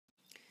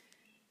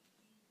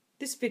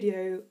This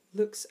video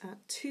looks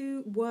at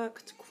two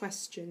worked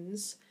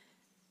questions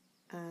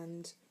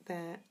and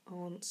their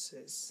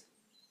answers.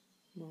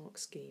 Mark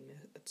scheme,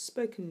 a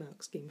spoken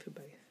mark scheme for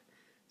both.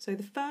 So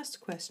the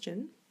first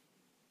question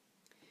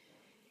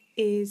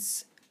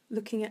is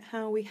looking at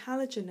how we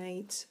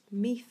halogenate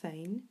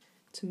methane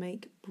to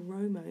make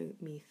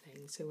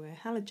bromomethane. So we're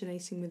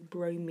halogenating with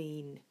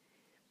bromine.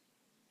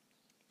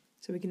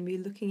 So we're going to be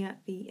looking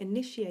at the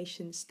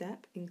initiation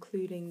step,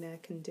 including their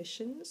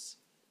conditions.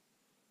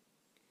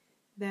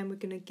 Then we're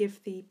going to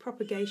give the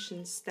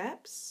propagation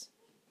steps.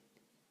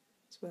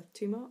 It's worth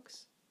 2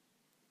 marks.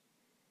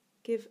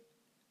 Give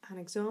an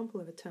example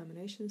of a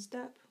termination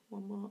step,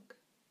 1 mark.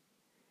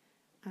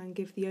 And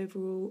give the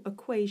overall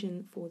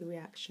equation for the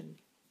reaction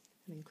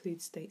and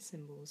include state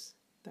symbols.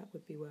 That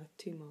would be worth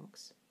 2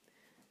 marks.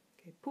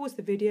 Okay, pause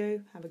the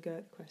video, have a go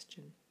at the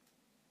question.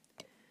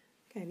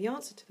 Okay, the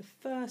answer to the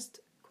first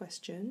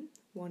question,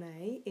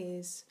 1A,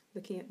 is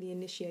looking at the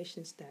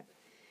initiation step.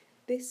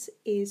 This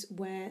is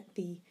where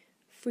the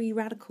free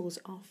radicals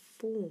are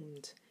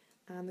formed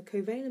and the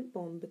covalent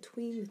bond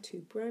between the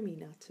two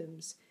bromine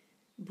atoms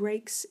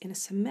breaks in a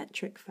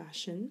symmetric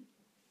fashion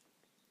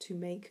to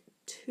make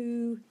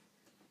 2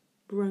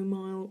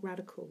 bromyl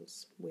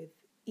radicals,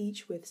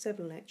 each with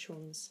 7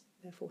 electrons,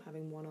 therefore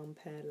having 1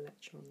 unpaired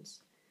electrons.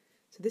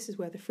 So this is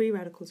where the free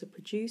radicals are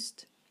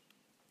produced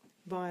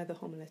via the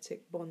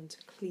homolytic bond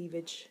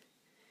cleavage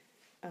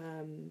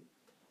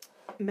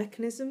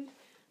mechanism,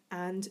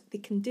 and the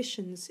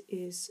conditions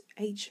is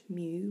H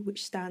mu,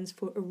 which stands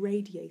for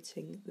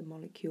irradiating the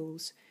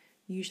molecules,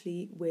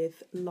 usually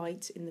with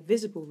light in the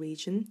visible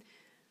region.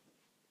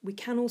 We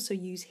can also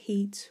use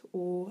heat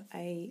or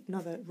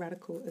another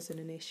radical as an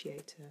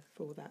initiator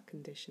for that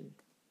condition.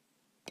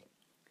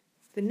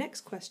 The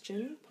next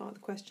question, part of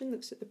the question,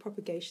 looks at the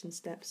propagation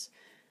steps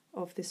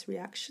of this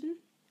reaction.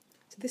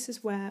 So this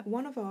is where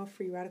one of our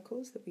free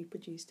radicals that we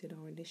produced in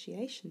our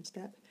initiation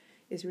step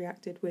is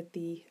reacted with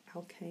the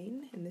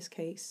alkane, in this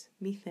case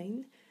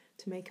methane,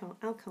 to make our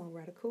alkyl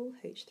radical,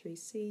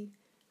 H3C,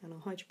 and our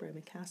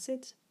hydrobromic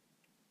acid.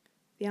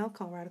 The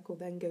alkyl radical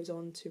then goes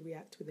on to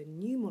react with a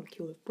new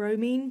molecule of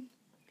bromine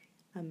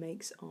and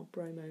makes our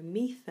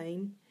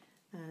bromomethane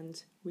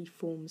and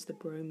reforms the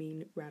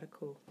bromine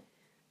radical.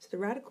 So the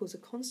radicals are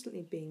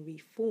constantly being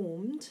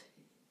reformed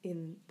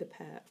in the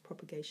pair of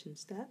propagation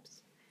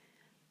steps,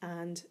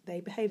 and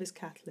they behave as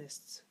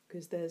catalysts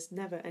because there's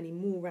never any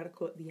more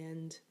radical at the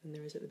end than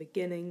there is at the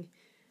beginning,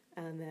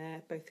 and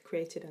they're both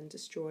created and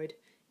destroyed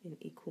in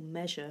equal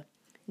measure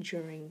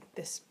during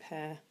this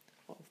pair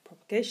of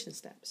propagation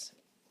steps.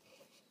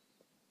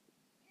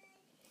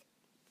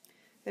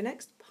 The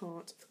next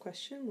part of the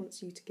question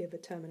wants you to give a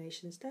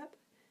termination step,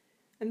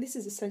 and this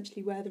is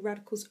essentially where the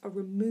radicals are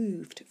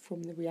removed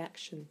from the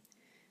reaction,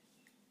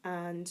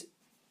 and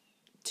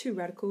 2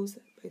 radicals,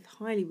 both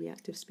highly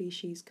reactive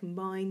species,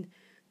 combine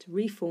to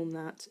reform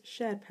that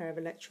shared pair of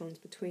electrons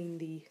between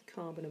the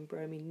carbon and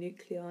bromine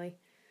nuclei,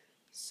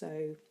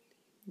 so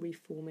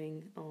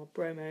reforming our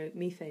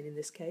bromomethane in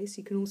this case.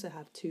 You can also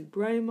have 2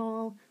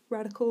 bromyl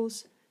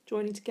radicals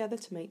joining together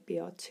to make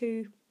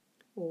Br2,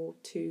 or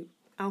 2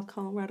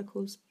 alkyl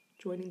radicals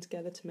joining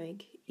together to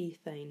make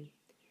ethane.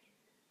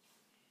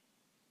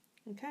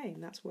 Okay,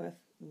 and that's worth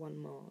 1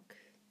 mark.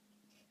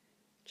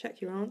 Check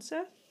your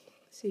answer,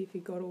 see if you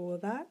got all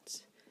of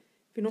that.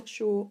 If you're not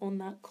sure on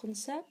that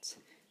concept,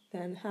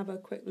 then have a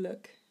quick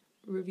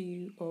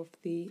review of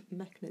the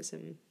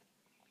mechanism.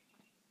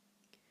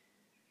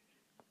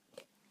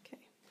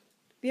 Okay,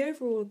 the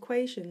overall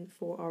equation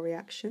for our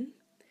reaction.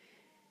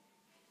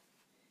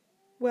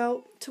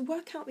 Well, to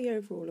work out the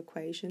overall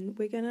equation,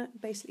 we're going to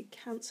basically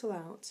cancel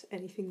out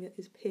anything that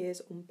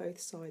appears on both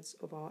sides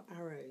of our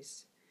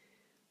arrows.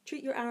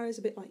 Treat your arrows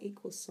a bit like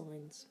equal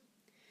signs.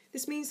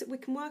 This means that we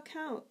can work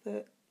out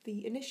that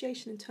the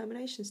initiation and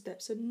termination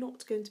steps are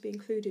not going to be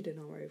included in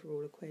our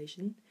overall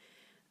equation,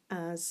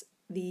 as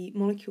the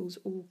molecules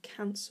all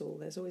cancel.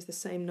 There's always the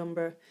same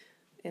number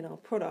in our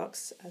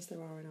products as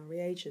there are in our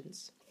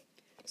reagents.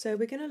 So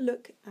we're going to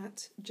look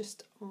at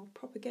just our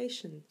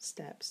propagation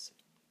steps,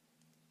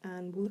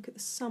 and we'll look at the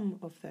sum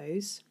of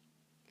those.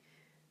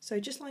 So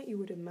just like you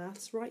would in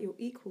maths, write your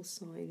equal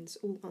signs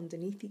all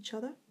underneath each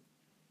other,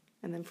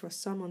 and then for a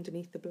sum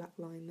underneath the black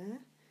line there.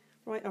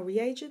 Write our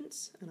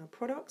reagents and our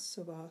products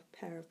of our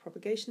pair of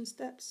propagation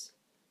steps,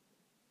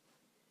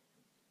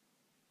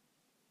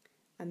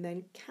 and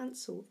then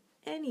cancel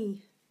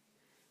any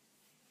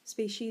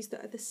species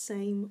that are the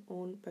same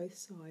on both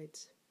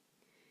sides.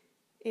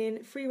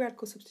 In free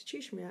radical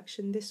substitution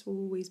reaction, this will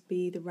always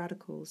be the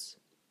radicals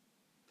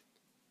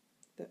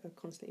that are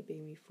constantly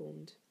being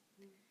reformed.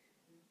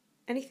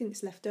 Anything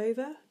that's left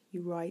over,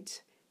 you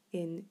write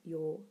in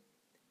your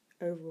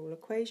overall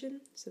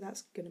equation. So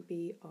that's going to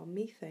be our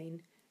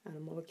methane and a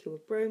molecule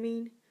of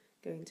bromine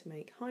going to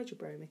make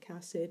hydrobromic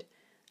acid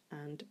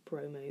and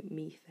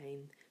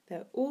bromomethane.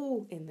 They're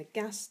all in the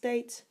gas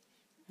state,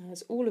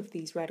 as all of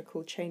these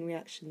radical chain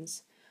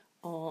reactions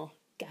are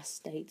gas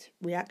state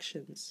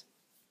reactions.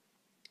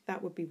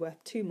 That would be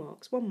worth 2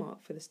 marks, 1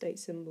 mark for the state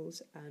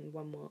symbols and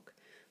 1 mark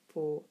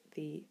for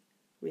the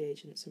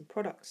reagents and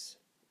products.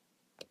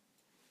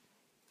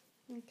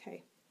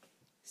 Okay,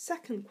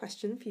 second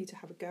question for you to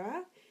have a go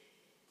at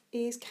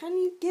is, can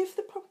you give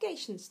the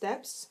propagation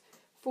steps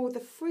for the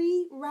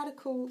free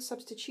radical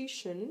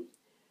substitution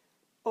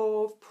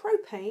of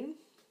propane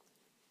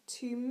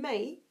to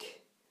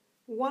make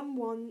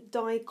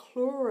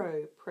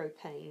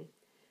 1,1-dichloropropane?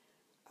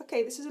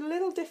 Okay, this is a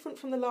little different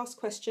from the last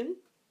question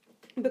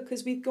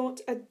because we've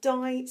got a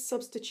di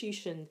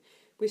substitution.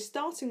 We're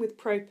starting with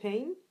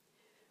propane,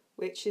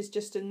 which is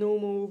just a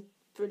normal,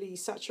 fully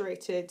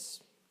saturated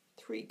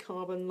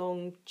 3-carbon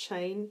long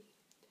chain,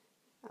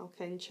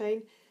 alkane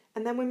chain,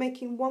 and then we're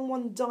making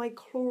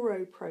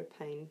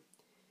 1,1-dichloropropane.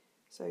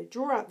 So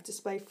draw out the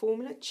display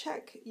formula,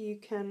 check you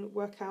can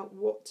work out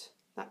what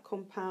that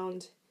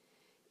compound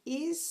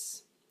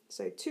is.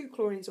 So 2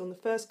 chlorines on the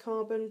first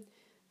carbon,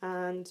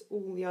 and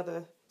all the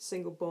other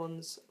single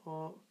bonds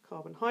are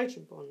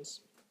carbon-hydrogen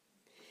bonds.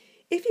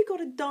 If you've got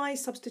a di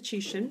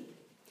substitution,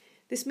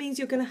 this means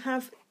you're going to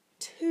have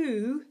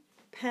 2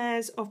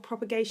 pairs of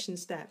propagation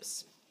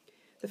steps.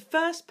 The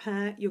first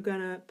pair, you're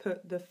going to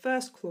put the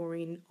first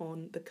chlorine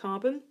on the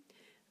carbon,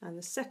 and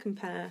the second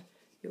pair,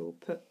 you'll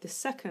put the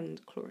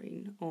second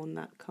chlorine on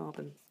that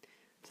carbon.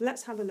 So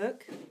let's have a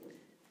look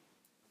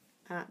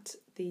at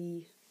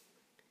the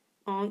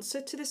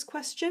answer to this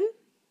question.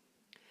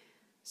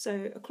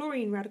 So a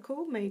chlorine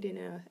radical made in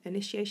an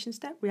initiation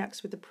step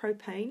reacts with the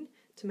propane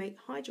to make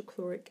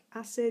hydrochloric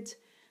acid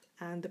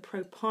and the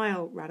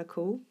propyl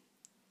radical.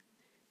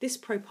 This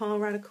propyl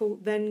radical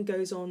then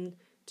goes on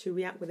to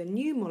react with a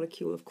new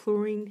molecule of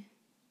chlorine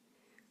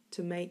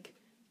to make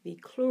the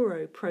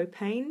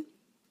chloropropane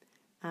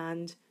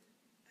and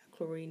a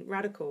chlorine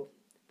radical.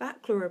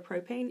 That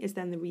chloropropane is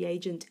then the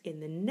reagent in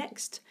the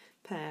next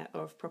pair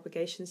of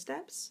propagation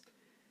steps.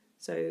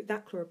 So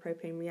that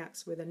chloropropane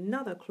reacts with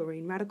another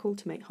chlorine radical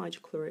to make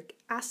hydrochloric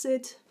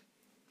acid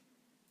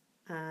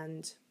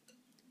and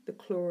the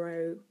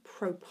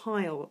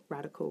chloropropyl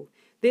radical.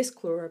 This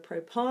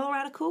chloropropyl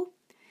radical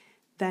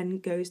then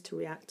goes to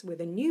react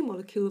with a new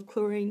molecule of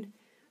chlorine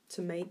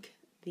to make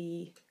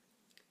the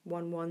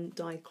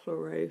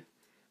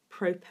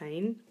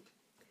 1,1-dichloropropane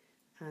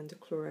and a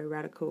chloro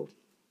radical.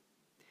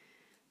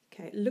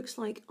 Okay, it looks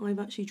like I've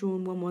actually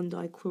drawn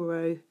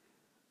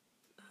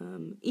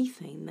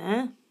 1,1-dichloropropane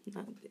there.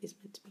 That is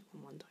meant to be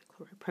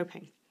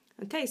 1,1-dichloropropane.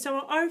 Okay, so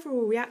our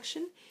overall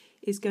reaction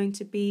is going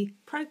to be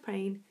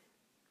propane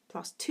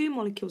plus 2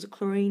 molecules of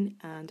chlorine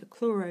and a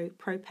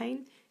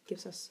chloropropane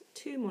gives us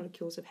 2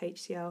 molecules of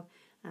HCl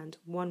and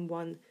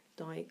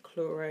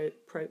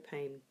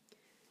 1,1-dichloropropane.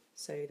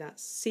 So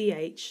that's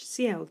CH,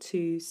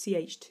 Cl2,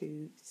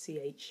 CH2,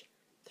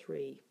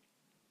 CH3.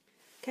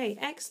 Okay,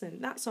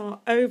 excellent. That's our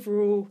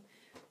overall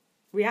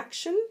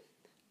reaction,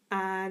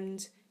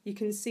 and you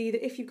can see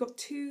that if you've got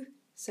 2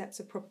 sets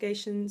of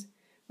propagation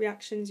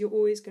reactions, you're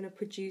always going to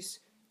produce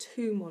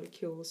 2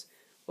 molecules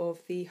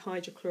of the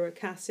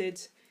hydrochloric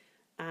acid,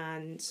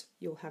 and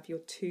you'll have your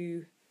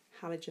 2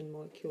 halogen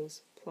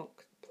molecules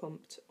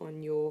plumped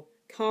on your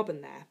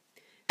carbon there.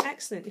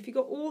 Excellent. If you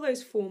got all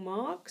those 4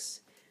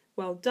 marks,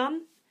 well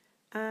done,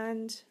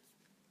 and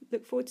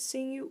look forward to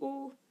seeing you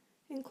all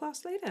in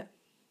class later.